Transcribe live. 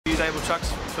Abel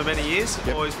trucks for many years.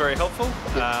 Yep. Always very helpful.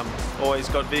 Yep. Always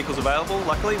got vehicles available,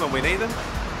 luckily, when we need them.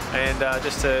 And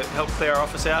just to help clear our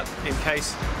office out in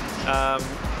case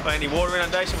any water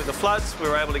inundation with the floods, we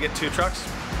were able to get 2 trucks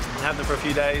and have them for a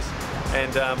few days.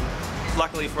 And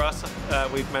luckily for us,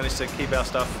 we've managed to keep our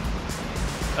stuff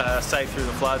safe through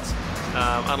the floods.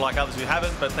 Unlike others who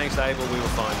haven't, but thanks to Abel, we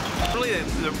were fine. Really,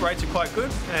 the rates are quite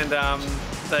good, and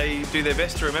they do their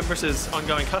best to remember us as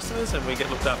ongoing customers, and we get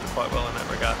looked after quite well in that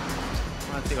regard.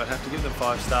 I think I'd have to give them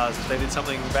 5 stars. If they did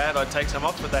something bad, I'd take some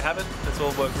off, but they haven't. It's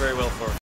all worked very well for us.